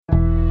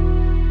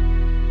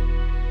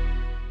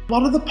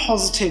what are the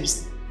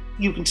positives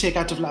you can take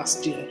out of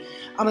last year?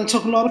 And I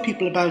talk to a lot of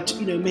people about,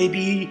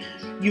 maybe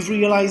you've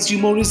realised you're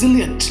more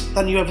resilient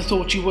than you ever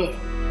thought you were.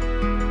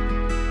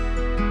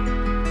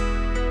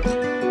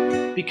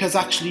 Because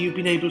actually you've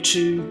been able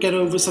to get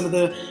over some of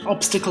the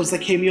obstacles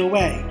that came your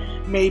way.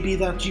 Maybe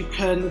that you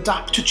can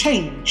adapt to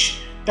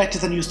change better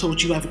than you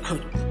thought you ever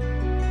could.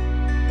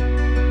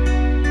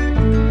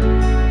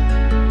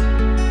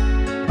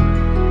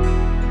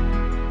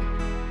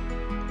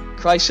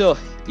 Croeso,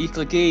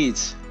 Equal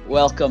Guides.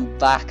 Welcome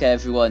back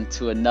everyone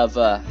to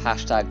another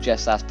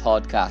 #Just Ask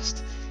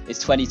podcast. It's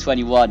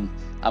 2021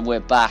 and we're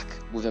back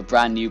with a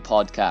brand new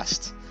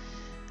podcast.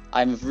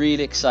 I'm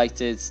really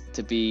excited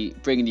to be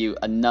bringing you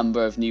a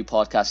number of new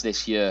podcasts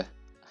this year.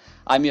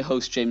 I'm your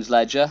host James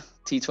Ledger,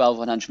 T12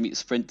 100 meter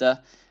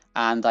sprinter,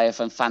 and I have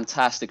a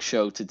fantastic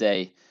show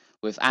today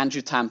with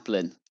Andrew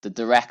Tamplin, the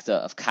director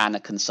of Canna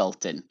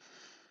Consulting.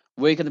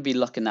 We're going to be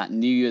looking at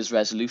New Year's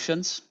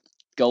resolutions,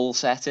 goal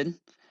setting,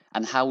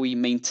 and how we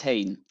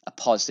maintain a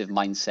positive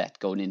mindset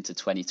going into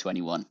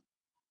 2021.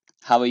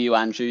 How are you,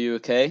 Andrew? You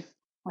okay?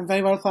 I'm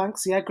very well,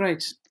 thanks. Yeah,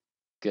 great.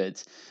 Good.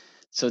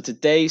 So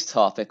today's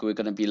topic, we're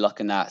going to be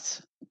looking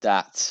at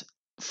that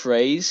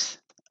phrase,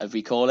 as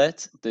we call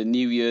it, the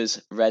New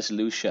Year's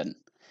resolution,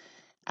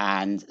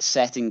 and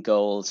setting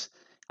goals,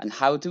 and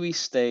how do we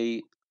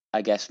stay,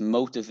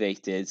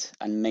 motivated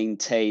and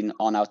maintain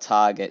on our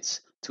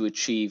targets to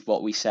achieve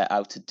what we set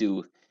out to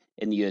do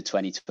in the year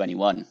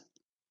 2021.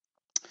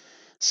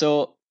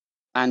 So,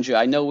 Andrew,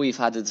 I know we've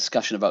had a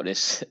discussion about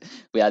this.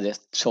 We had a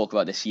talk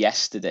about this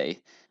yesterday,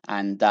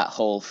 and that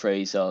whole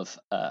phrase of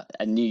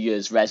a New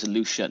Year's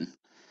resolution.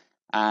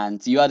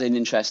 And you had an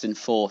interesting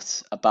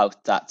thought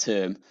about that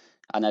term,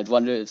 and I'd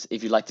wonder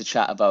if you'd like to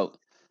chat about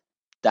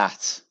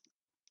that.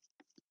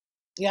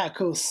 Yeah, of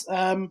course.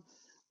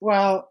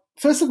 Well,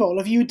 first of all,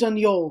 have you done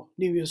your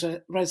New Year's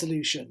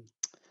resolution?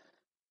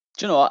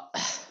 Do you know what?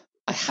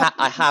 I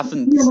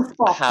haven't.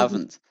 I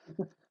haven't.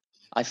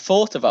 I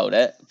thought about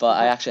it, but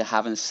I actually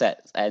haven't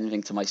set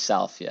anything to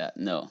myself yet.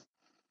 No.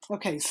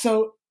 Okay,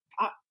 so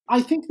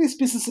I think this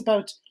business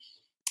about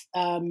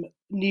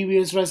New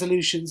Year's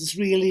resolutions is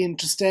really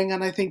interesting,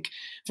 and I think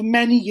for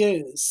many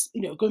years,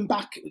 going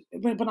back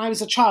when I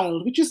was a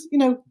child, which is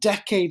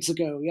decades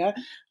ago, yeah,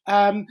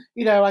 I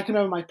can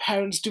remember my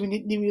parents doing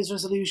New Year's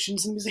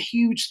resolutions, and it was a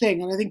huge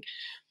thing. And I think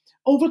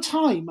over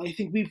time, I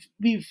think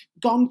we've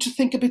gone to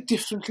think a bit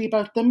differently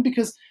about them,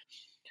 because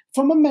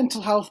from a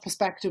mental health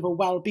perspective or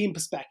well-being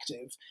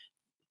perspective,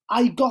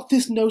 I got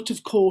this note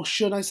of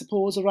caution, I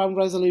suppose, around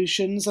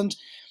resolutions. And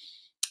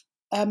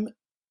a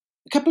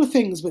couple of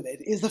things with it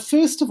is that,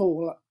 first of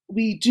all,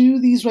 we do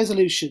these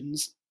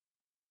resolutions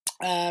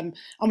and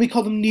we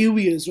call them New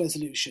Year's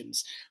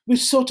resolutions,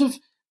 which sort of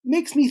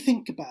makes me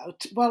think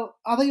about, well,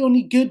 are they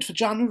only good for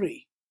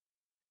January?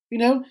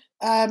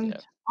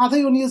 Are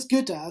they only as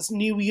good as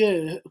New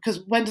Year?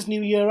 Because when does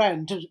New Year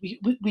end?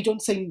 We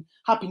don't sing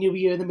Happy New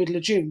Year in the middle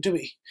of June, do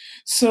we?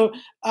 So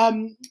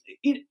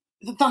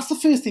that's the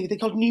first thing. They're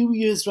called New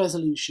Year's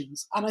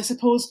resolutions. And I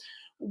suppose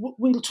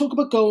we'll talk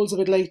about goals a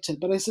bit later,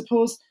 but I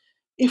suppose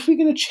if we're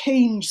going to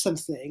change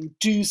something,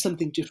 do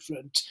something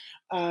different,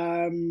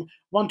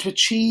 want to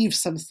achieve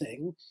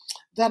something,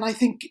 then I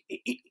think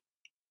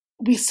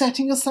we're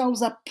setting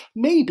ourselves up,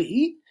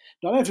 maybe,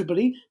 not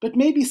everybody, but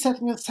maybe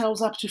setting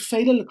ourselves up to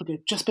fail a little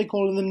bit just by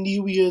calling them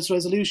New Year's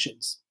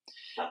resolutions,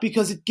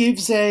 because it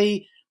gives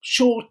a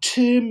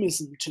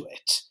short-termism to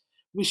it,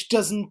 which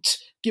doesn't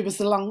give us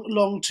the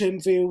long-term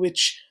view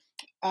which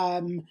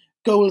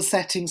goal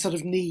setting sort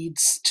of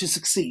needs to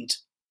succeed.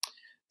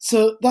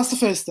 So that's the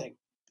first thing.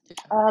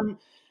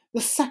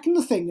 The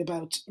second thing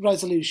about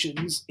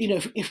resolutions,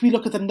 if we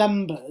look at the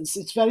numbers,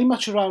 it's very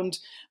much around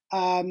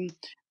about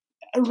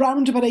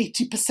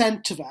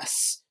 80% of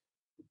us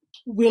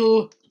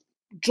will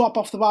drop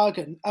off the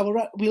wagon.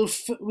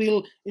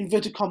 We'll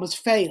inverted commas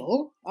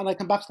fail, and I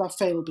come back to that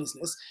fail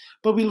business,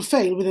 but we'll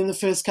fail within the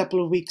first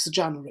couple of weeks of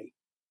January.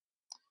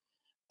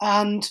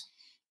 And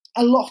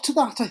a lot of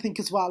that, I think,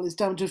 as well, is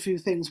down to a few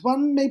things.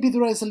 One, maybe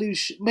the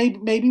resolution,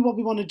 maybe what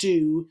we want to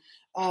do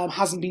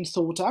hasn't been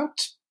thought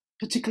out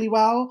particularly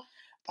well.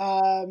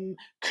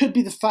 Could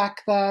be the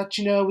fact that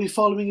we're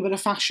following a bit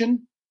of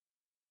fashion.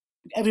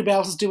 Everybody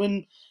else is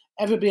doing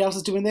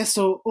this,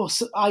 so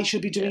I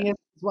should be doing it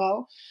as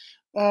well.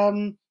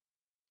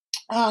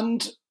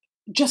 And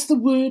just the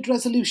word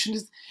resolution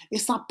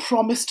is that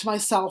promise to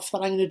myself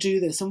that I'm going to do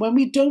this. And when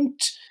we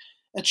don't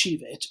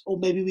achieve it, or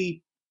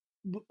maybe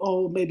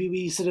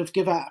we sort of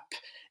give up,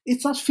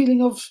 it's that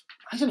feeling of,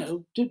 I don't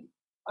know,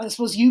 I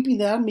suppose you've been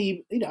there, and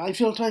me, I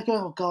feel like,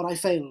 oh God, I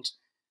failed.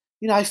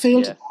 I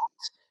failed. Yeah.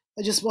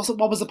 I just wasn't.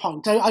 What was the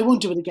point? I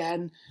won't do it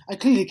again. I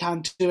clearly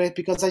can't do it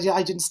because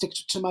I didn't stick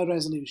to my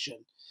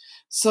resolution.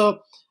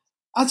 So,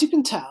 as you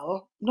can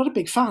tell, I'm not a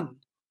big fan.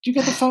 Do you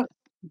get the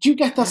Do you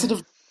get that sort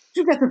of?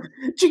 Do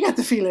you get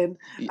the feeling?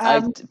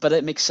 But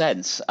it makes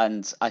sense,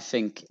 and I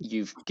think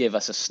you've give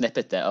us a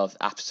snippet there of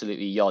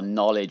absolutely your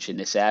knowledge in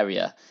this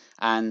area.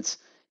 And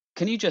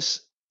can you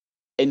just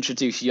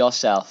introduce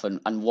yourself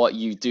and what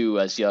you do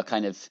as your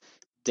kind of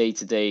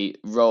day-to-day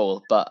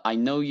role, but I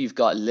know you've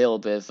got a little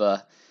bit of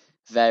a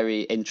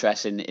very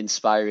interesting,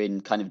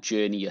 inspiring kind of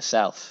journey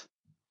yourself.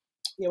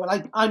 Yeah,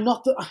 well, I'm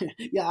not the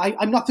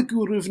I'm not the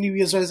guru of New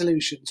Year's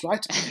resolutions,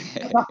 right?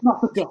 That's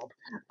not the job.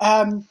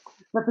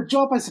 But the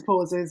job, I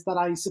suppose, is that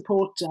I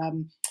support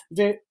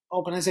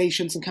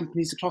organisations and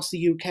companies across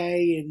the UK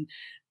in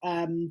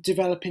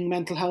developing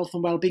mental health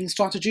and wellbeing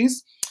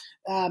strategies.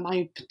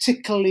 I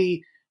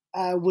particularly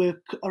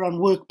work around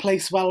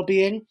workplace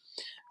wellbeing,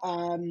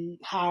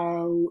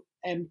 how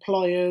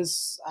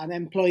employers and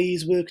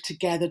employees work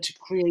together to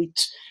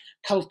create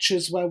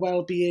cultures where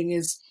well-being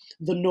is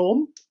the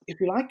norm, if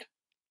you like,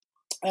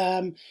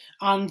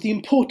 and the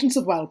importance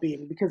of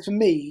well-being. Because for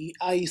me,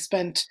 I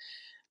spent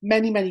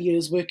many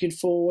years working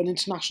for an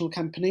international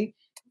company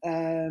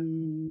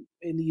in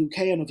the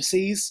UK and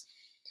overseas.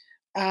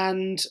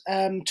 And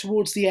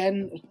towards the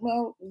end,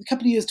 well, a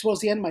couple of years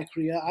towards the end of my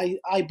career,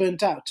 I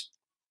burnt out.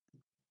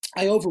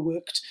 I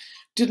overworked,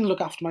 didn't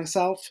look after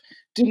myself,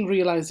 didn't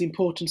realise the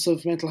importance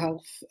of mental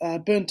health,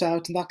 burnt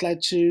out, and that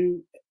led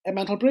to a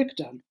mental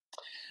breakdown,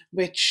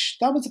 which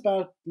that was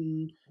about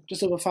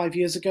just over 5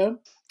 years ago.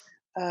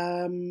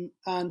 And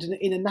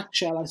in a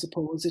nutshell, I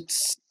suppose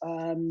it's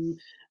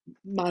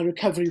my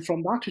recovery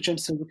from that, which I'm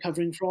still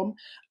recovering from,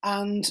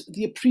 and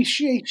the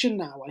appreciation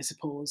now, I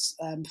suppose,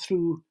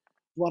 through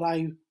what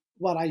I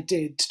what I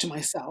did to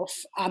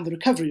myself and the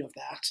recovery of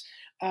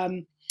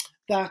that,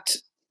 that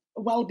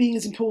well-being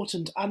is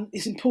important, and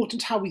it's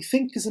important how we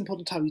think, it's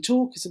important how we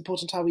talk, it's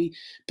important how we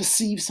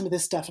perceive some of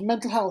this stuff. And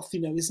mental health,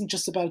 isn't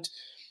just about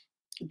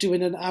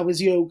doing an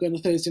hour's yoga on a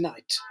Thursday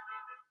night.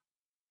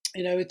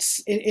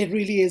 It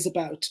really is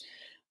about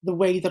the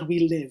way that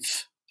we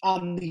live,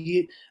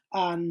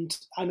 and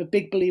I'm a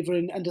big believer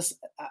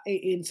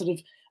in sort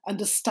of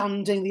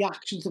understanding the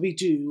actions that we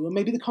do and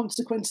maybe the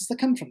consequences that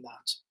come from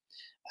that,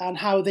 and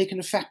how they can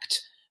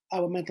affect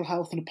our mental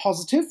health in a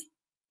positive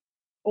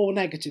or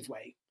negative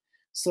way.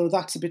 So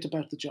that's a bit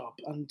about the job.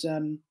 And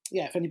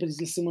yeah, if anybody's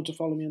listening, want to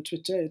follow me on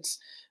Twitter, it's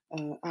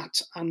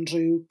at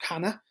Andrew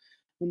Canna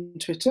on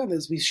Twitter. And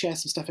we share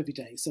some stuff every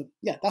day. So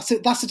yeah, that's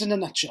it. That's it in a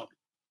nutshell.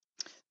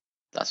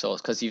 That's all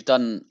because you've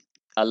done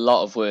a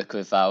lot of work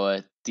with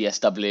our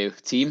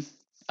DSW team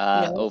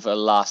over the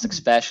last,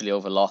 especially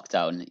over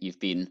lockdown. You've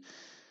been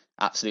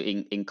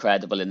absolutely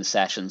incredible in the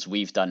sessions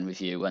we've done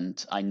with you,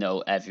 and I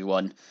know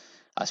everyone.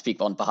 I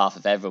speak on behalf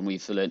of everyone.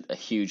 We've learned a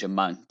huge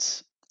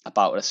amount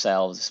about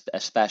ourselves,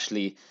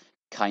 especially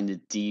kind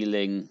of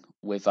dealing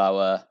with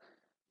our,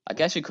 I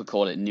guess you could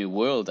call it new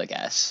world, I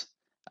guess,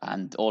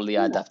 and all the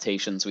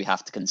adaptations we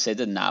have to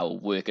consider now,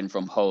 working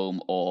from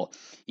home or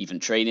even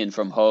training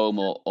from home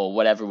or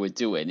whatever we're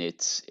doing.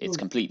 It's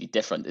completely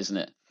different, isn't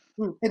it?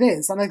 It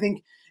is, and I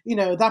think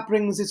that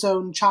brings its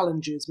own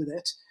challenges with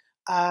it.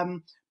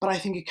 But I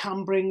think it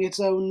can bring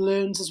its own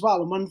learns as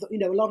well. And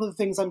a lot of the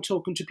things I'm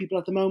talking to people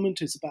at the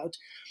moment is about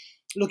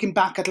looking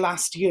back at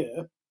last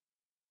year,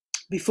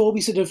 before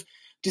we sort of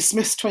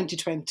dismissed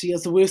 2020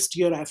 as the worst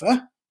year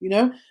ever,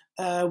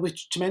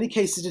 which to many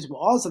cases it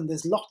was, and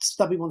there's lots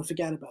that we want to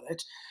forget about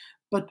it.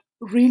 But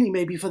really,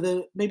 maybe for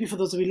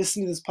those of you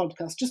listening to this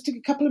podcast, just take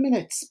a couple of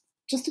minutes,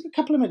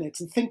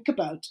 and think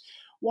about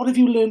what have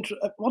you learned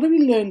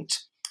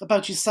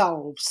about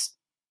yourselves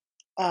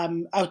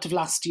out of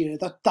last year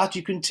that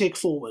you can take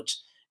forward.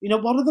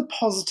 What are the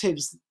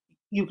positives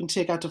you can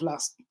take out of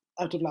last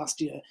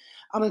year?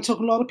 And I'm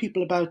talking a lot of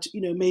people about,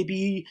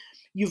 maybe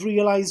you've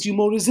realised you're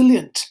more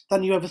resilient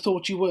than you ever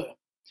thought you were,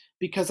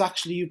 because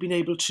actually you've been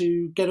able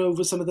to get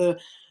over some of the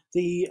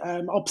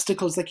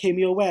obstacles that came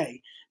your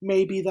way.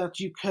 Maybe that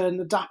you can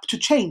adapt to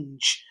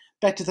change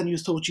better than you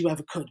thought you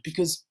ever could,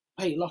 because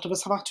hey, a lot of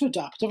us have had to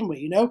adapt, haven't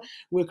we?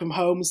 Work from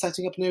home,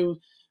 setting up new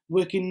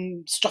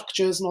working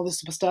structures and all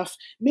this type of stuff.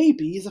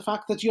 Maybe is the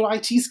fact that your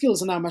IT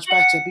skills are now much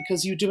better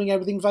because you're doing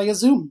everything via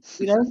Zoom.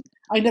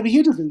 I never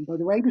used a Zoom, by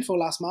the way, before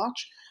last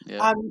March.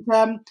 Yeah.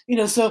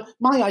 And, so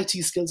my IT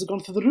skills have gone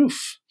through the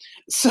roof.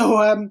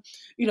 So,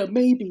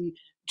 maybe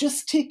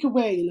just take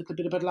away a little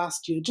bit about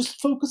last year.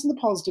 Just focus on the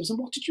positives and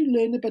what did you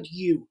learn about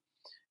you?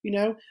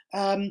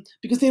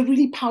 Because they're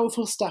really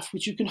powerful stuff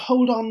which you can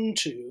hold on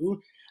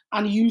to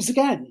and use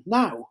again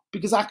now.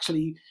 Because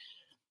actually,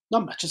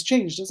 not much has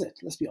changed, has it?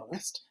 Let's be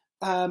honest.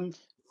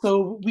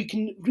 So we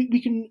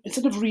can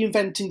instead of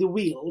reinventing the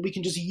wheel, we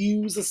can just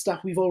use the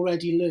stuff we've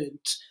already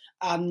learnt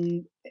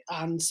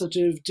and sort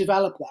of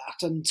develop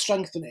that and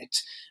strengthen it,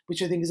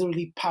 which I think is a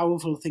really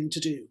powerful thing to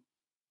do.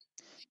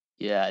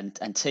 Yeah,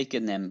 and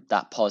taking them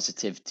that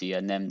positivity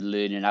and them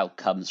learning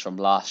outcomes from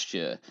last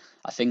year,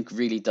 I think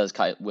really does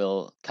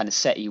will kind of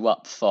set you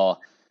up for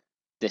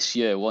this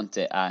year, won't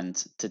it? And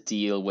to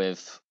deal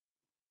with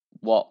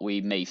what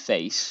we may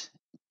face,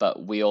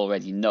 but we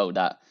already know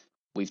that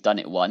we've done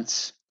it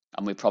once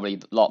and we're probably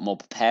a lot more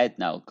prepared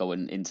now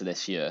going into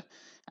this year.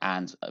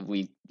 And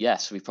we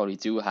probably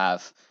do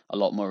have a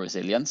lot more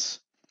resilience,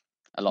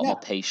 a lot more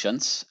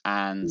patience.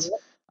 And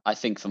I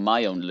think for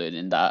my own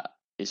learning, that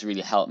has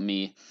really helped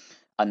me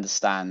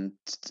understand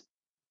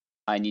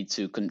I need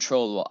to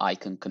control what I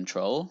can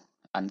control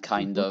and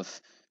kind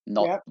of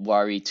not Yeah.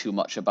 worry too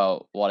much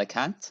about what I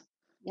can't.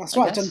 That's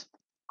I right, and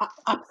guess.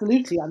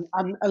 absolutely,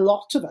 and a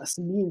lot of us,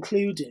 me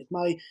included,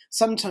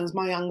 sometimes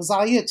my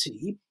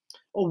anxiety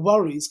or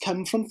worries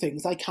come from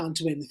things I can't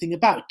do anything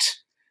about.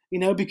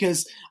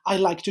 Because I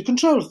like to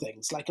control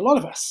things, like a lot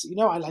of us.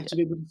 I like Yeah, to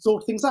be able to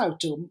sort things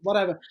out or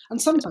whatever, and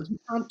yeah, sometimes we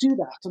can't do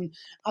that.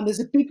 And there's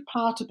a big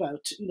part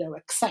about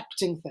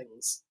accepting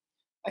things.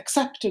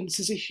 Acceptance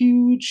is a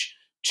huge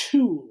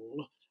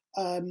tool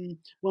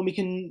when we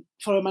can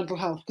for our mental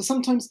health, because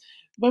sometimes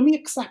when we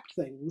accept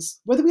things,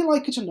 whether we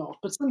like it or not,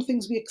 but some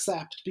things we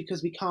accept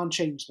because we can't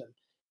change them,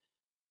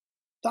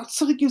 that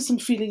sort of gives some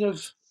feeling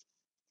of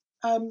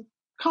um,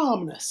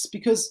 calmness.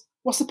 Because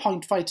what's the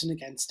point fighting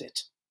against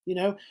it?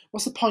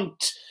 What's the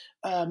point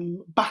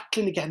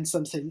battling against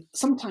something?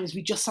 Sometimes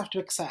we just have to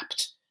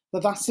accept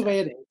that that's the yeah. way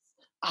it is,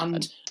 And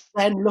and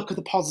then look at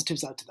the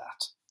positives out of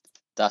that.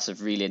 that's a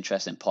really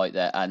interesting point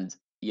there. And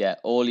yeah,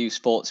 all you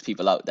sports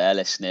people out there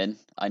listening,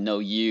 I know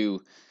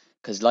you,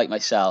 because like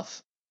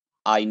myself,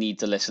 I need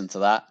to listen to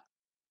that.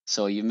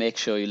 So you make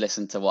sure you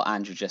listen to what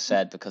Andrew just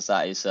said, because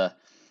that is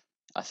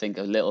I think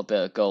a little bit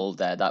of gold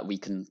there that we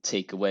can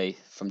take away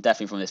from,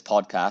 definitely from this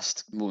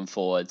podcast moving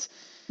forward,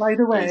 By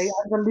the way, is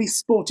I'm the least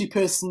sporty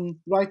person,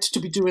 right, to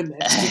be doing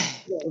this.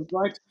 Just,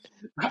 right,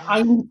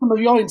 I need some of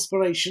your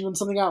inspiration and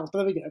something else.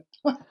 But there we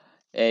go.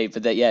 hey,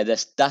 but that, yeah,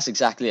 that's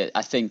exactly it.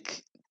 I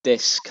think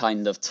this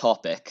kind of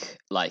topic,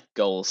 like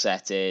goal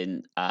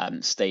setting,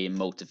 staying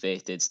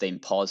motivated, staying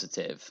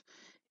positive,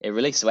 it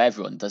relates to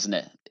everyone, doesn't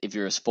it? If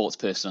you're a sports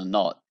person or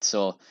not.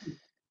 So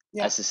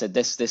Yeah. as I said,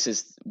 this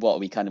is what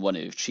we kind of want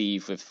to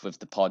achieve with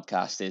the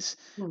podcast. Is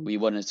Hmm. we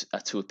want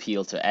to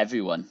appeal to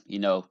everyone.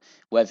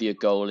 Whether your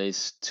goal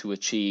is to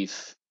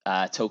achieve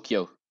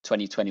Tokyo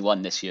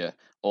 2021 this year,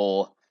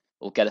 or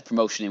get a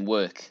promotion in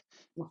work.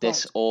 That's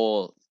This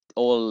right.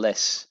 all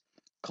this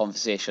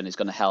conversation is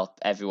going to help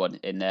everyone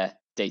in their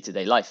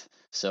day-to-day life.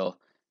 So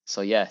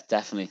yeah,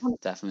 definitely, And,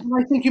 definitely.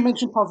 and I think you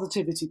mentioned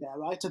positivity there,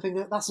 right? I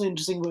think that's an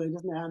interesting word,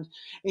 isn't it? And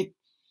it,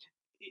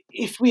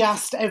 if we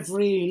asked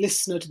every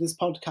listener to this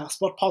podcast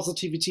what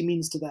positivity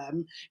means to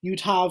them,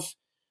 you'd have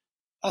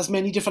as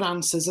many different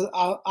answers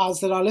as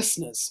there are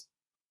listeners.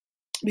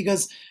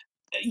 Because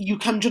you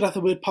conjure up the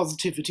word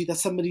positivity, that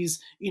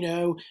somebody's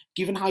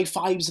giving high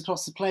fives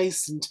across the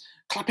place and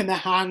clapping their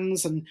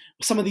hands, and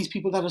some of these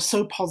people that are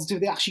so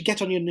positive they actually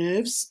get on your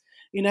nerves.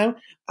 you know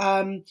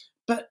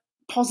but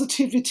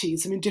positivity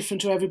is something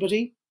different to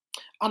everybody,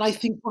 and I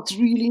think what's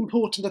really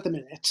important at the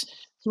minute,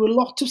 through a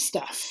lot of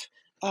stuff,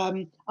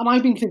 and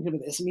I've been thinking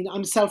about this. I mean,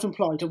 I'm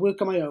self-employed, I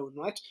work on my own,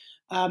 right?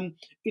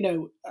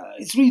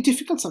 It's really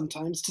difficult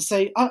sometimes to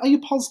say, are you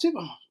positive?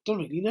 Oh, don't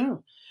really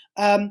know.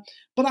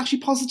 But actually,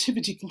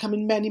 positivity can come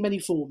in many, many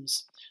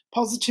forms.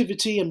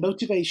 Positivity and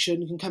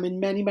motivation can come in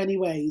many, many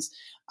ways.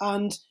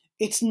 And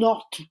it's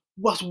not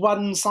what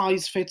one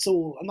size fits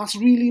all. And that's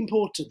really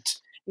important,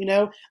 you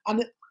know.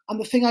 And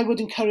the thing I would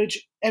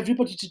encourage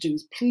everybody to do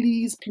is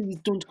please, please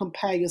don't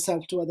compare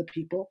yourself to other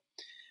people,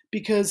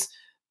 because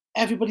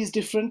everybody's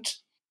different.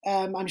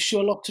 I'm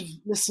sure a lot of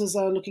listeners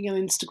are looking at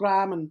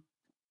Instagram and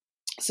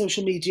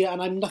social media,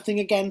 and I'm nothing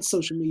against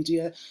social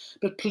media,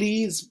 but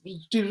please,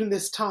 during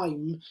this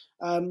time,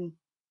 um,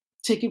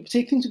 take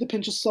things with a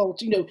pinch of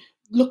salt.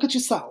 Look at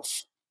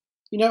yourself.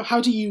 How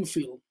do you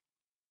feel?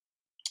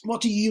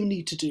 What do you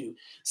need to do?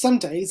 Some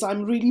days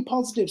I'm really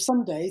positive.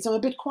 Some days I'm a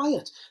bit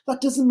quiet.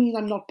 That doesn't mean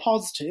I'm not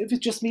positive.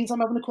 It just means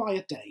I'm having a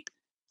quiet day.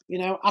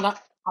 And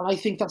I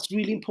think that's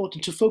really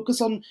important, to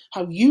focus on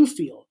how you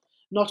feel,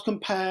 not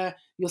compare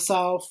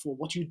yourself or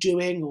what you're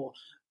doing or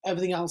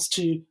everything else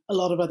to a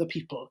lot of other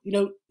people.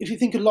 If you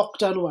think of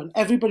lockdown one,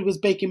 everybody was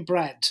baking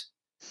bread,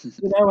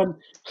 and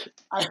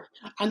I,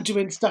 and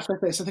doing stuff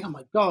like this. I think, oh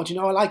my God,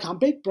 I can't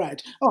bake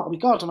bread. Oh my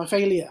God, I'm a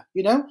failure.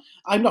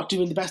 I'm not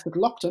doing the best at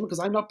lockdown because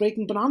I'm not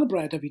baking banana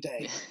bread every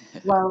day.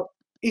 Well,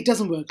 it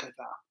doesn't work like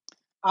that.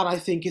 And I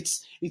think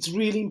it's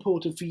really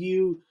important for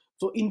you,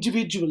 for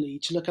individually,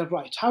 to look at,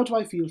 right, how do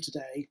I feel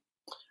today?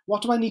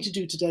 What do I need to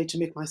do today to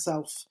make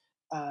myself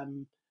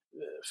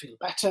feel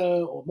better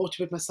or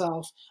motivate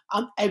myself?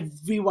 And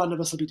every one of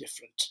us will be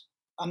different.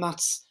 And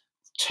that's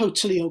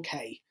totally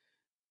okay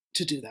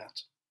to do that.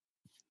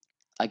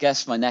 I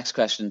guess my next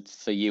question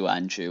for you,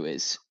 Andrew,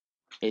 is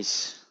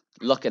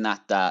looking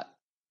at that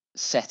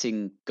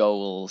setting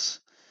goals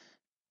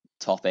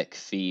topic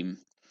theme.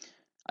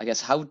 I guess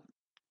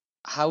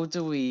how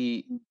do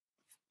we,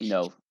 you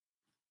know,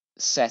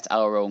 set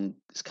our own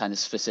kind of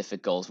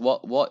specific goals?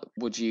 What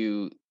would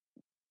you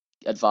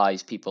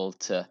advise people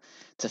to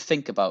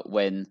think about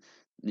when,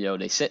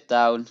 they sit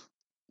down,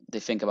 they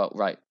think about,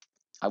 right,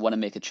 I want to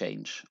make a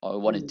change, or I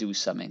want to Mm. do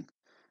something.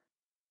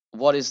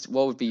 What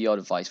would be your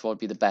advice? What would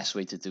be the best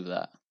way to do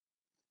that?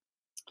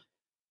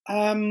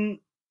 Um,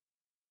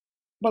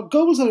 But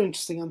goals are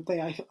interesting, aren't they?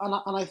 And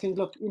I think,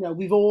 look,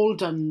 we've all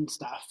done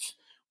stuff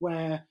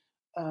where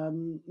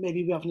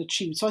maybe we haven't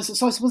achieved. So I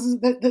suppose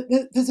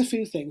there's a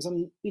few things,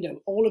 and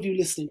all of you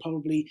listening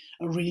probably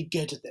are really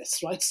good at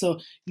this, right? So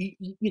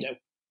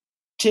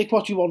take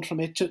what you want from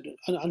it,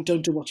 and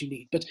don't do what you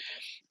need. But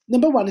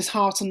number one is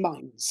heart and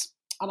minds.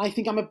 And I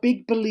think I'm a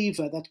big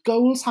believer that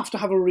goals have to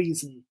have a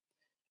reason.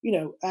 You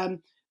know,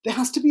 there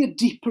has to be a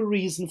deeper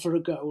reason for a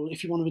goal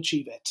if you want to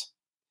achieve it.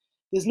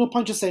 There's no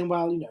point just saying,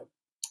 well,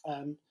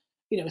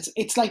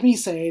 it's like me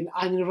saying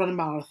I'm going to run a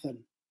marathon.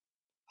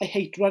 I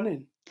hate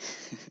running.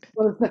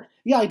 Well,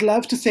 yeah, I'd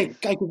love to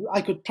think I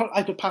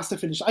could pass the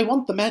finish. I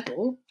want the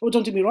medal. Oh,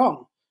 don't get me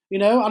wrong,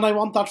 and I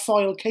want that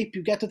foil cape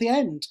you get at the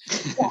end.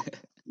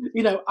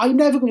 I'm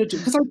never going to do it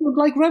because I don't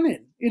like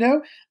running.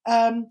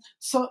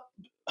 So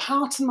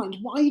heart and mind.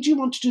 Why do you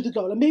want to do the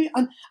goal? And maybe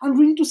and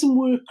really do some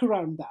work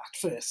around that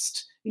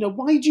first.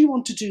 Why do you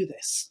want to do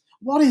this?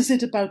 What is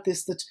it about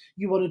this that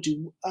you want to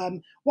do?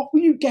 What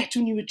will you get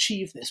when you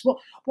achieve this?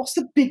 What's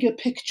the bigger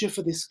picture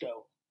for this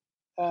goal?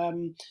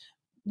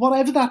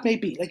 Whatever that may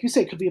be, like you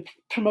say, it could be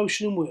a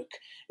promotion in work,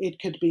 it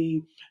could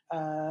be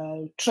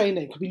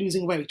training, it could be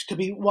losing weight, it could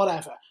be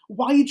whatever.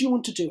 Why do you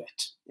want to do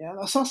it? Yeah,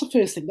 that's the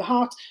first thing. The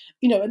heart,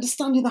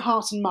 understanding the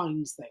heart and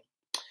minds thing.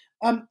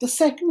 The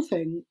second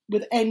thing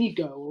with any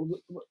goal,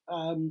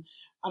 and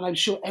I'm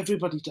sure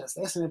everybody does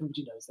this and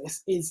everybody knows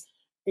this,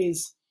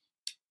 is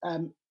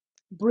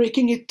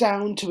breaking it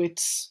down to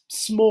its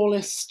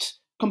smallest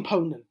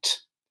component.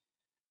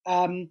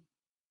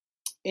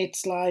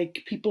 It's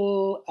like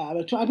people, I've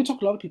been talking to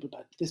a lot of people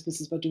about this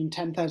business, about doing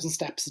 10,000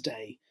 steps a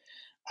day.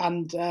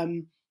 And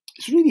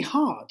it's really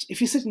hard.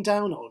 If you're sitting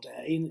down all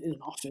day in an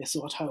office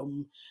or at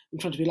home in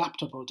front of your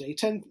laptop all day,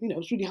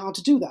 it's really hard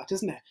to do that,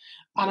 isn't it?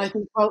 And I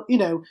think,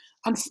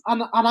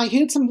 and I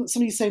heard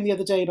somebody saying the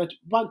other day about,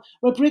 well,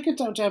 break it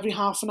down to every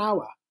half an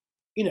hour,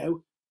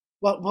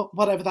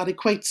 whatever that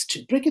equates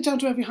to. Break it down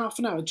to every half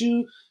an hour.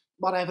 Do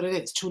whatever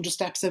it is, 200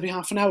 steps every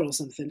half an hour or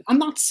something.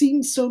 And that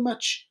seems so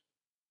much.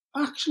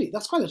 Actually,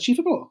 that's quite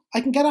achievable.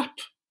 I can get up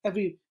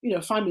every,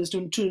 5 minutes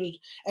doing 200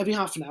 every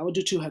half an hour,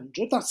 do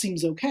 200. That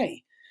seems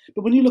okay.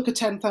 But when you look at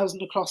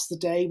 10,000 across the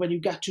day, when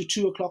you get to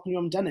 2 o'clock and you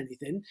haven't done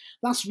anything,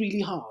 that's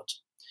really hard.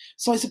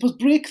 So I suppose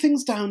break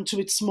things down to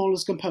its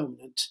smallest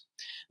component.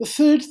 The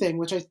third thing,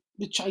 which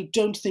I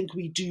don't think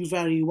we do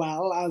very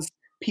well as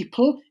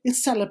people,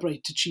 is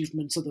celebrate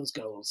achievements of those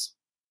goals.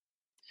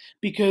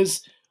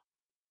 Because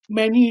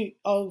many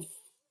of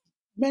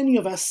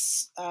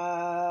us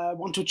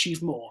want to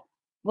achieve more.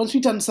 Once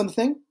we've done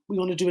something, we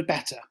want to do it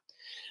better.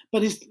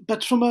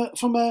 But from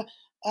a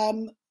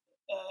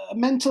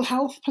mental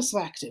health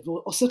perspective,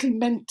 or certainly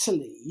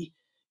mentally,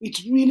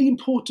 it's really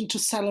important to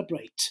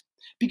celebrate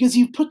because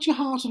you've put your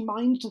heart and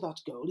mind to that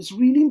goal. It's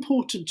really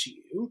important to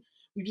you.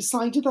 You've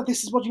decided that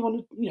this is what you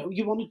want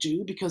to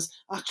do because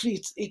actually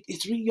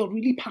it's really, you're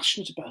really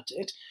passionate about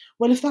it.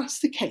 Well, if that's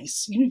the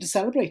case, you need to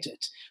celebrate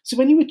it. So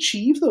when you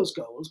achieve those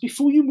goals,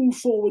 before you move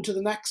forward to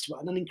the next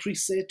one and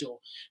increase it or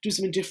do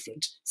something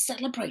different,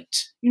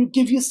 celebrate.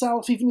 Give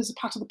yourself, even as a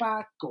pat on the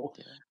back, or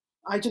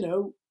I don't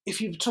know,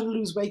 if you're trying to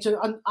lose weight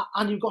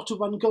and you've got to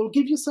one goal,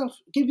 give yourself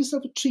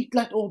a treat,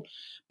 or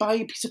buy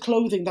a piece of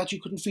clothing that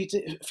you couldn't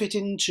fit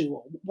into,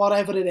 or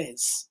whatever it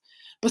is.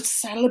 But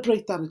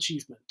celebrate that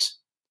achievement.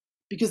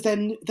 Because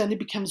then it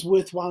becomes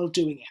worthwhile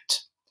doing it.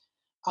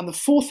 And the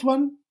fourth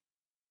one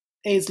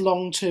is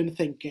long-term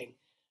thinking.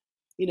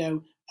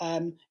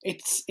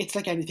 It's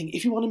like anything.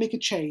 If you want to make a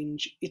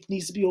change, it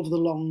needs to be over the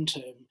long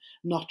term,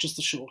 not just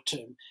the short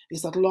term.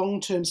 It's that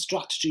long-term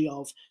strategy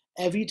of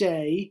every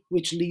day,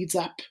 which leads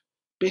up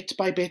bit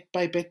by bit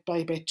by bit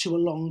by bit to a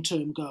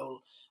long-term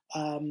goal,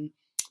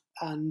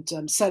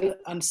 and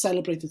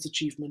celebrate its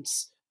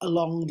achievements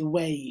along the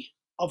way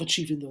of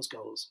achieving those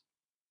goals.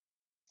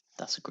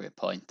 That's a great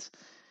point.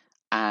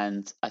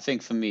 And I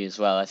think for me as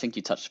well, I think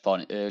you touched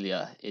upon it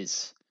earlier,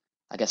 is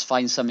I guess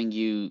find something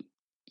you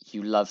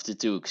love to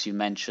do, because you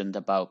mentioned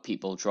about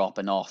people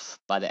dropping off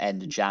by the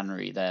end of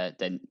January, their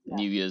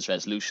New Year's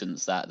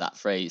resolutions, that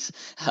phrase.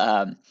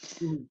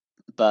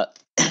 But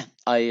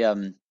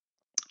I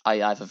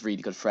have a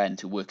really good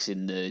friend who works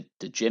in the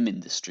gym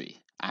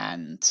industry,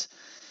 and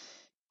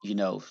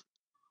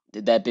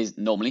they're busy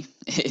normally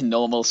in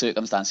normal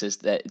circumstances.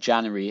 That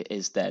January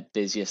is their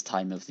busiest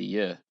time of the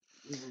year,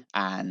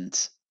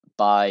 and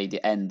by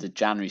the end of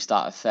January,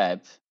 start of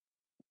Feb,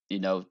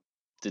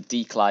 the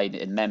decline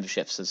in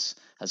memberships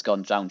has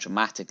gone down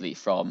dramatically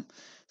from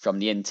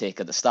the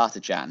intake at the start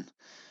of Jan.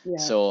 Yeah.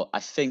 So I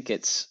think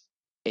it's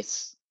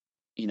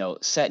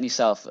setting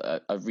yourself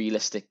a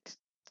realistic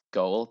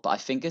goal, but I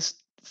think it's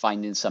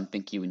finding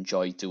something you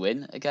enjoy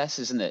doing, I guess,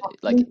 isn't it?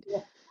 Like,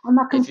 and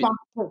that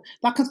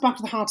comes back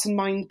to the heart and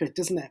mind bit,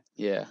 doesn't it?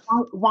 Yeah.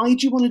 Why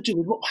do you want to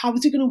do it? How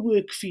is it going to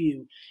work for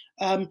you?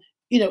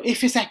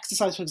 If it's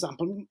exercise, for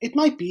example, it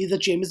might be the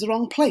gym is the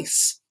wrong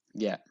place.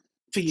 Yeah.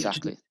 For you,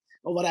 exactly.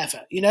 Or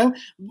whatever.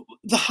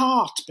 The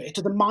heart bit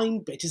or the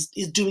mind bit is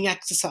doing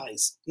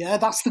exercise. Yeah,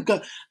 that's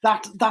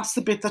that's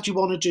the bit that you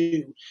want to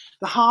do.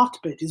 The heart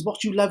bit is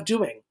what you love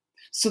doing.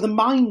 So the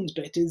mind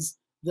bit is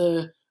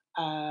the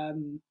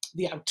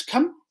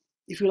outcome,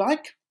 if you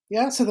like.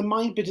 Yeah, so the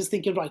mind bit is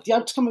thinking, right, the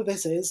outcome of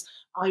this is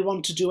I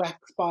want to do X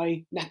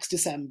by next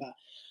December.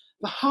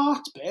 The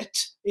heart bit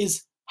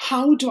is,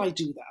 how do I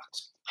do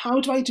that? How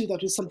do I do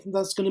that with something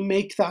that's going to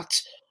make that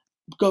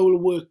goal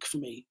work for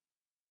me?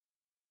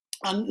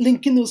 And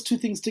linking those two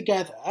things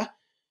together,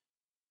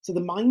 so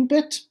the mind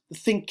bit, the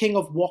thinking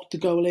of what the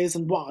goal is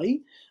and why,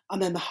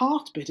 and then the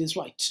heart bit is,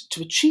 right,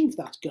 to achieve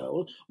that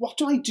goal, what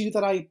do I do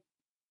that I'm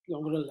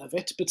going to love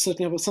it, but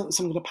certainly have some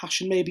kind of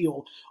passion maybe,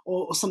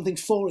 or something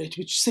for it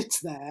which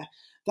sits there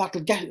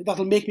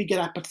that'll make me get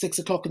up at 6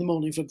 o'clock in the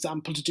morning, for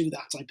example, to do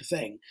that type of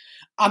thing.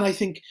 And I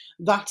think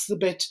that's the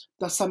bit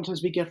that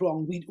sometimes we get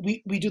wrong.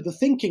 We do the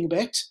thinking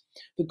bit,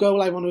 the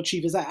goal I want to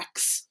achieve is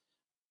X,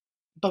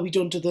 but we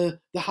don't do the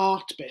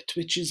heart bit,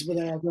 which is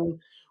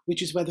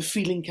where the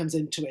feeling comes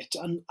into it,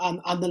 and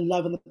the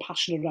love and the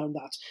passion around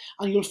that.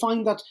 And you'll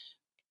find that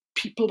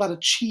people that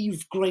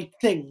achieve great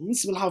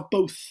things will have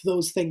both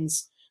those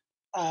things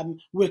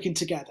working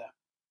together.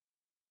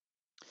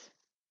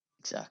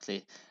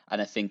 Exactly.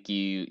 And I think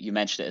you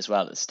mentioned it as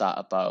well at the start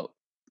about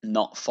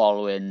not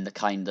following the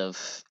kind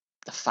of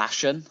the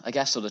fashion, I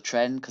guess, or the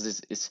trend,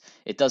 because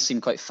it does seem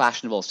quite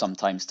fashionable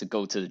sometimes to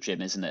go to the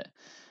gym, isn't it?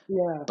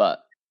 Yeah.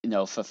 But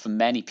for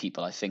many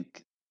people, I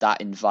think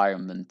that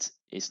environment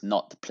is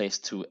not the place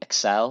to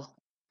excel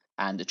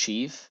and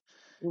achieve.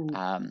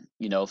 Mm.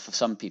 For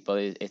some people,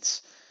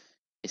 it's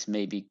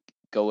maybe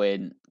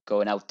going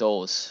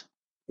outdoors,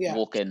 Yeah.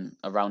 walking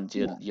around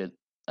Yeah. your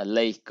a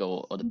lake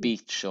or the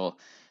beach, or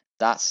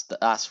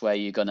that's where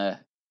you're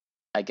gonna,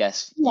 I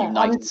guess, Yeah.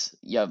 unite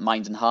your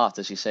mind and heart,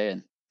 as you're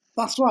saying.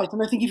 That's right.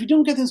 And I think if you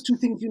don't get those two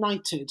things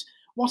united,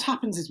 what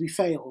happens is we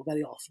fail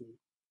very often,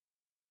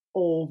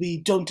 or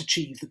we don't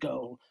achieve the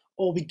goal,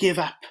 or we give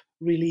up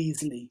really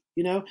easily.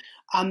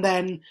 And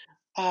then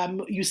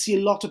you see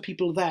a lot of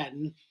people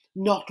then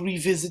not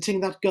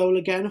revisiting that goal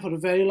again for a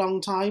very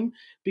long time,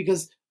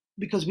 because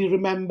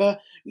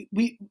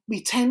we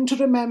tend to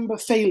remember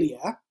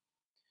failure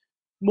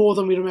more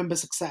than we remember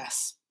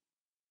success.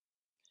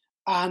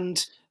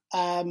 And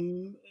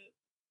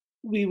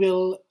we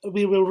will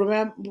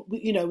remember,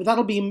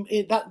 that'll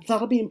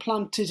be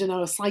implanted in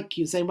our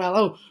psyche, saying, well,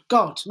 oh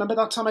God, remember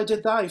that time I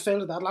did that, I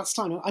failed at that last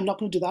time, I'm not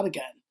going to do that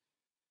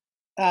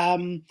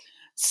again.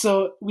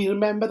 So we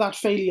remember that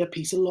failure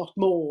piece a lot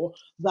more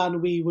than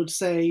we would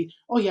say,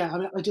 oh yeah,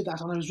 I did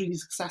that and I was really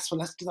successful,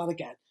 let's do that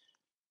again.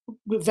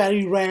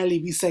 Very rarely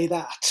we say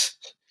that.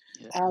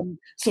 Yeah.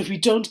 So if we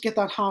don't get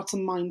that heart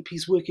and mind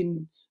piece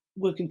working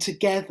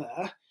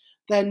together,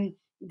 then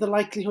the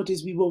likelihood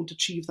is we won't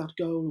achieve that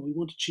goal, or we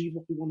won't achieve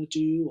what we want to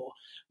do, or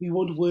we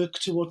won't work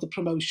toward the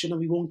promotion and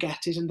we won't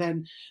get it, and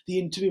then the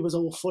interview was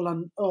awful,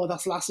 and oh,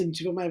 that's the last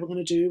interview I'm ever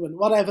going to do, and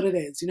whatever it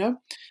is.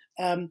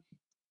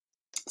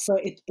 So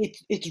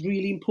it's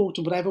really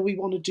important, whatever we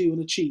want to do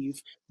and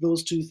achieve,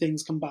 those two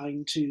things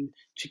combine to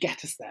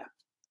get us there.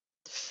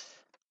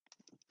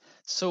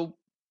 So,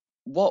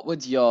 what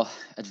would your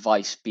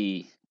advice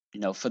be,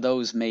 for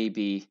those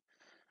maybe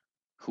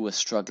who are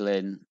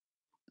struggling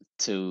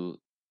to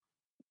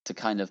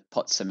kind of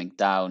put something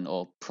down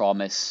or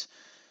promise?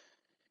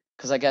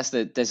 Because I guess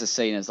that there's a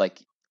saying is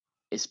like,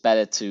 it's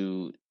better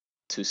to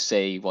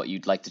say what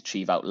you'd like to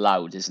achieve out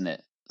loud, isn't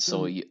it?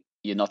 So Mm.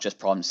 you're not just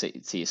promising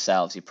it to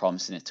yourselves, you're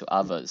promising it to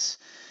others.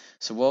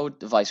 So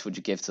what advice would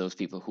you give to those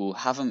people who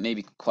haven't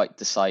maybe quite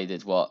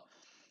decided what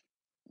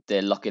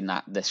they're looking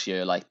at this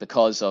year, like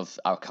because of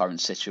our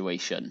current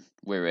situation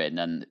we're in,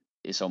 and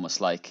it's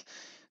almost like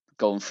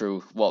going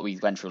through what we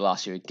went through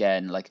last year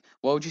again? Like,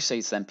 what would you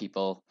say to them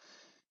people,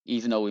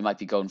 even though we might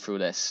be going through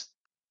this?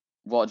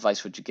 What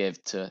advice would you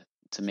give to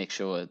make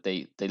sure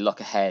they look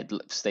ahead,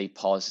 stay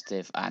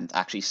positive, and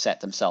actually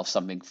set themselves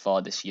something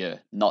for this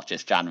year, not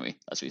just January,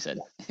 as we said?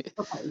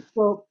 Okay,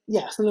 well,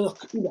 yeah. So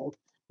look,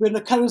 we're in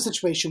a current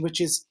situation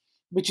which is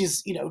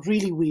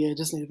really weird,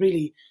 isn't it?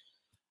 Really,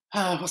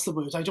 what's the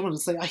word? I don't want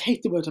to say. I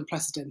hate the word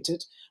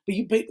unprecedented, but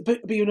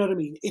you know what I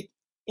mean.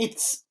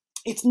 It's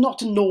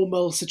not a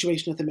normal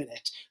situation at the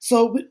minute,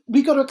 so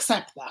we got to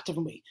accept that,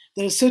 haven't we?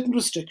 There are certain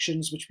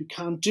restrictions which we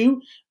can't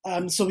do,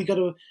 so we got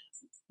to.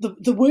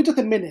 The word at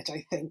the minute,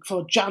 I think,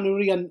 for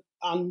January and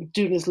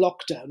during this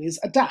lockdown is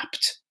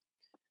adapt.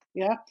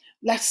 Yeah,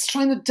 let's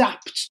try and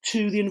adapt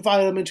to the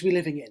environment we're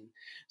living in.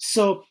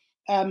 So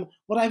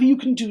whatever you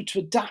can do to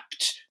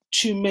adapt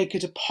to make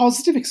it a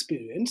positive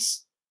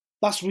experience,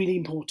 that's really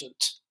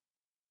important.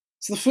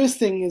 So the first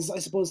thing is, I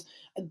suppose,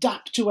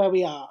 adapt to where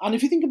we are. And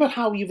if you think about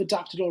how you've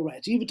adapted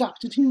already, you've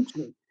adapted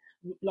hugely.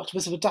 A lot of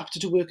us have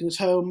adapted to working at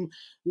home.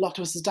 A lot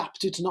of us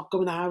adapted to not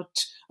going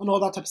out and all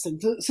that type of thing.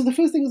 So the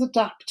first thing is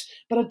adapt,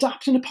 but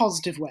adapt in a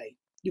positive way.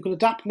 You can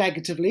adapt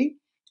negatively,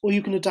 or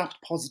you can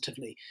adapt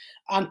positively.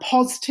 And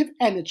positive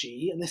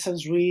energy, and this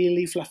sounds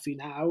really fluffy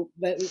now,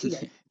 right?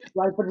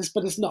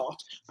 But it's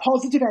not.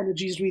 Positive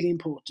energy is really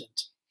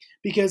important,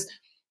 because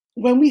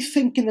when we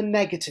think in the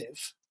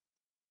negative,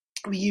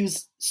 we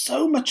use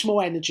so much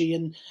more energy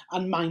and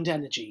mind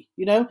energy.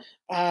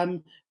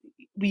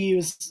 We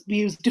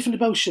use different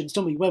emotions,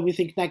 don't we, when we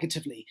think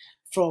negatively,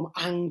 from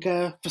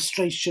anger,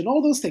 frustration,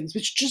 all those things,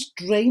 which just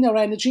drain our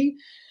energy.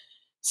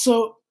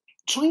 So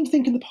try and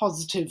think in the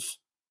positive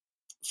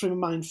frame of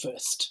mind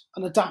first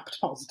and adapt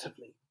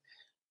positively.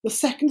 The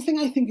second thing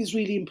I think is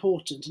really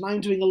important, and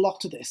I'm doing a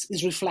lot of this,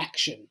 is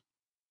reflection.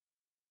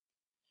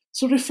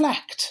 So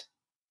reflect.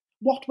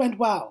 What went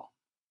well?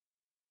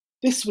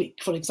 this week,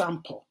 for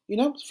example,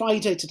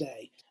 Friday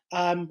today.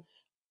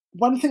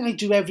 One thing I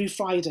do every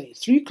Friday,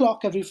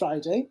 3:00 every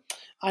Friday,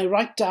 I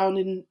write down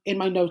in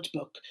my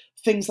notebook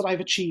things that I've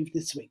achieved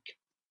this week.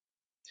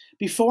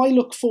 Before I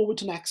look forward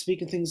to next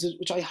week and things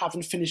which I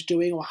haven't finished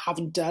doing or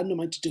haven't done on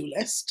my to-do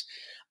list,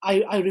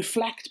 I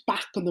reflect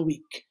back on the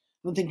week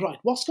and think, right,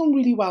 what's gone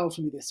really well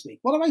for me this week?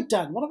 What have I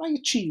done? What have I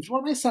achieved? What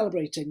am I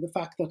celebrating? The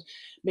fact that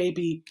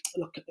maybe,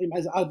 look,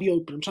 I'll be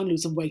open, I'm trying to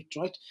lose some weight,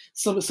 right?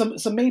 So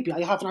maybe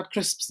I haven't had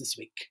crisps this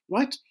week,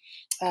 right?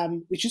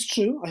 Which is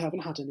true, I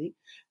haven't had any.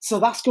 So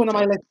that's going on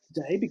my list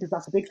today because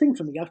that's a big thing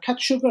for me. I've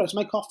cut sugar out of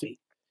my coffee.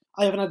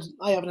 I haven't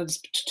had a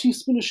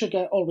teaspoon of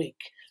sugar all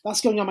week.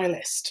 That's going on my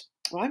list,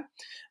 right?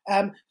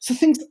 So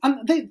things,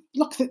 and they're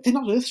not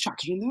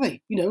earth-shattering, are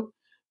they?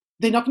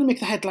 They're not going to make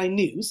the headline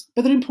news,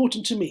 but they're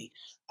important to me.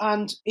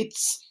 And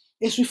it's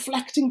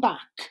reflecting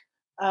back.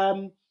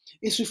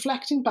 It's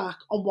reflecting back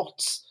on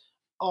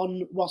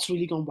what's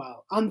really gone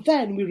well, and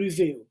then we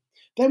review.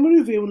 Then we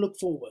review and look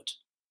forward.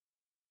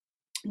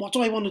 What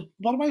do I want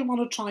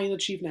to try and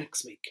achieve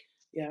next week?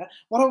 Yeah.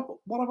 What do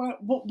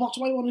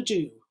I want to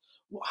do?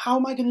 How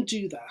am I going to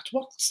do that?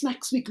 What's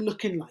next week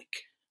looking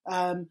like?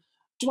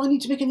 Do I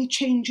need to make any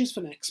changes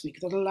for next week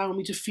that allow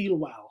me to feel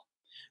well?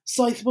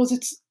 So I suppose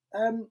it's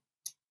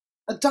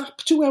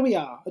adapt to where we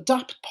are.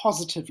 Adapt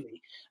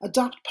positively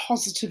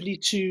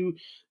to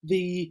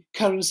the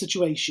current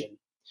situation,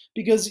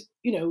 because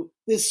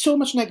there's so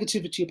much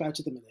negativity about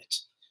at the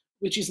minute,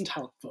 which isn't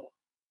helpful.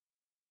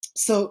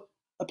 So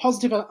a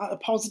positive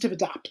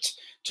adapt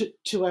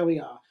to where we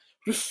are.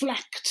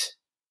 Reflect.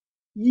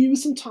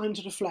 Use some time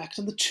to reflect,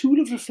 and the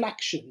tool of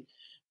reflection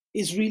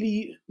is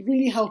really,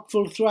 really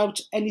helpful throughout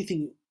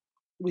anything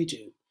we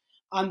do.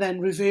 And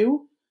then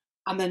review,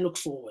 and then look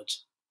forward.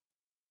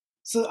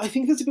 So I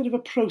think there's a bit of a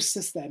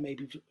process there,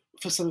 maybe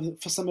for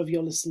some of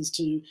your listeners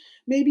to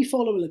maybe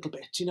follow a little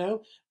bit.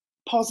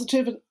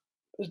 Positive,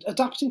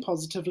 adapting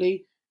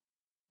positively,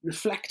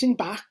 reflecting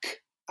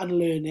back and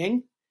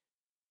learning,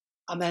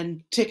 and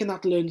then taking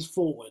that learning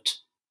forward.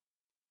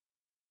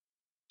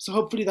 So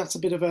hopefully that's a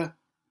bit of a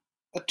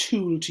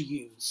tool to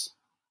use.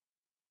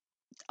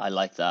 I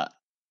like that.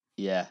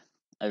 Yeah,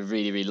 I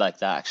really, really like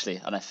that, actually.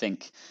 And I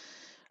think,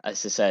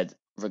 as I said,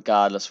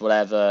 regardless,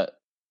 whatever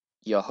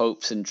your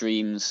hopes and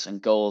dreams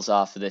and goals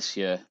are for this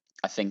year,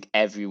 I think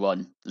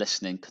everyone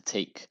listening could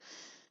take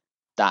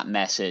that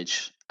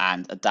message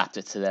and adapt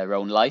it to their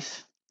own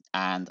life.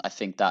 And I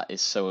think that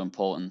is so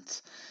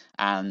important.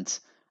 And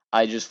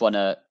I just want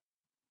to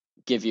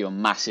give you a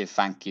massive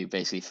thank you,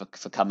 basically,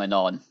 for coming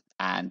on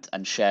and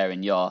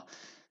sharing your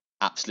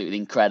absolutely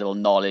incredible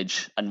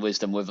knowledge and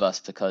wisdom with us,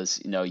 because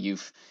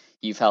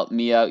you've helped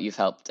me out, you've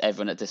helped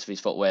everyone at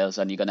Disabilities Foot Wales,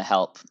 and you're going to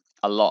help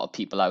a lot of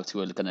people out who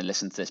are going to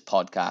listen to this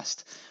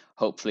podcast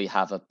hopefully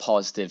have a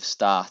positive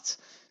start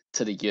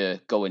to the year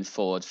going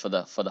forward for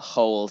the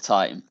whole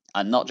time,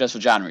 and not just for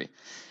January.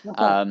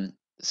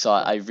 So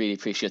I really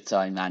appreciate your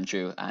time,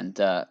 Andrew, and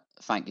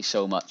thank you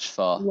so much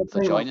for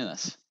joining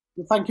us.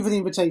 Well, thank you for the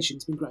invitation.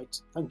 It's been great.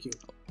 Thank you.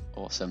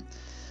 Awesome.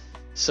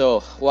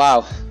 So,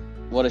 wow,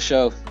 what a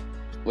show.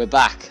 We're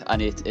back,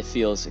 and it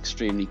feels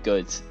extremely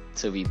good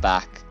to be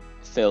back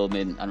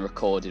filming and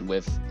recording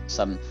with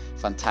some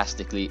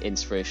fantastically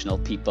inspirational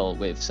people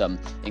with some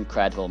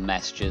incredible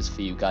messages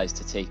for you guys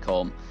to take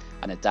home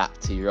and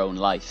adapt to your own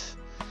life.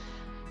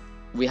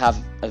 We have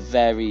a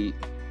very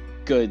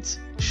good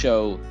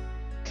show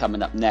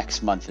coming up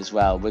next month as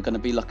well. We're going to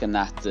be looking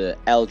at the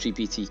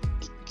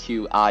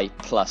LGBTQI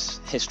plus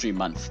History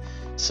Month.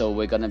 So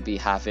we're going to be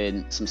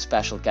having some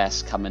special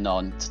guests coming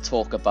on to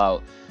talk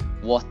about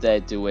what they're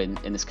doing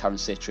in this current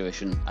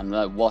situation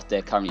and what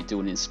they're currently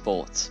doing in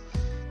sports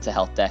to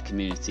help their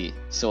community.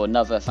 So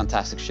another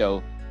fantastic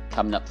show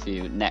coming up for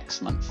you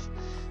next month.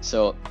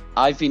 So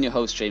I've been your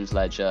host, James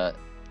Ledger.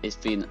 It's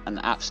been an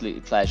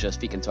absolute pleasure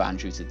speaking to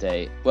Andrew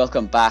today.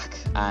 Welcome back,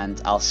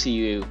 and I'll see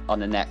you on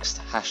the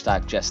next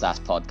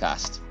 #JustAsk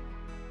podcast.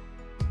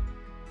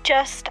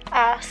 Just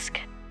ask.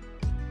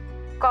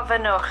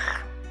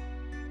 Gofynnwch.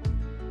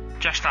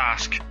 Just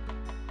ask.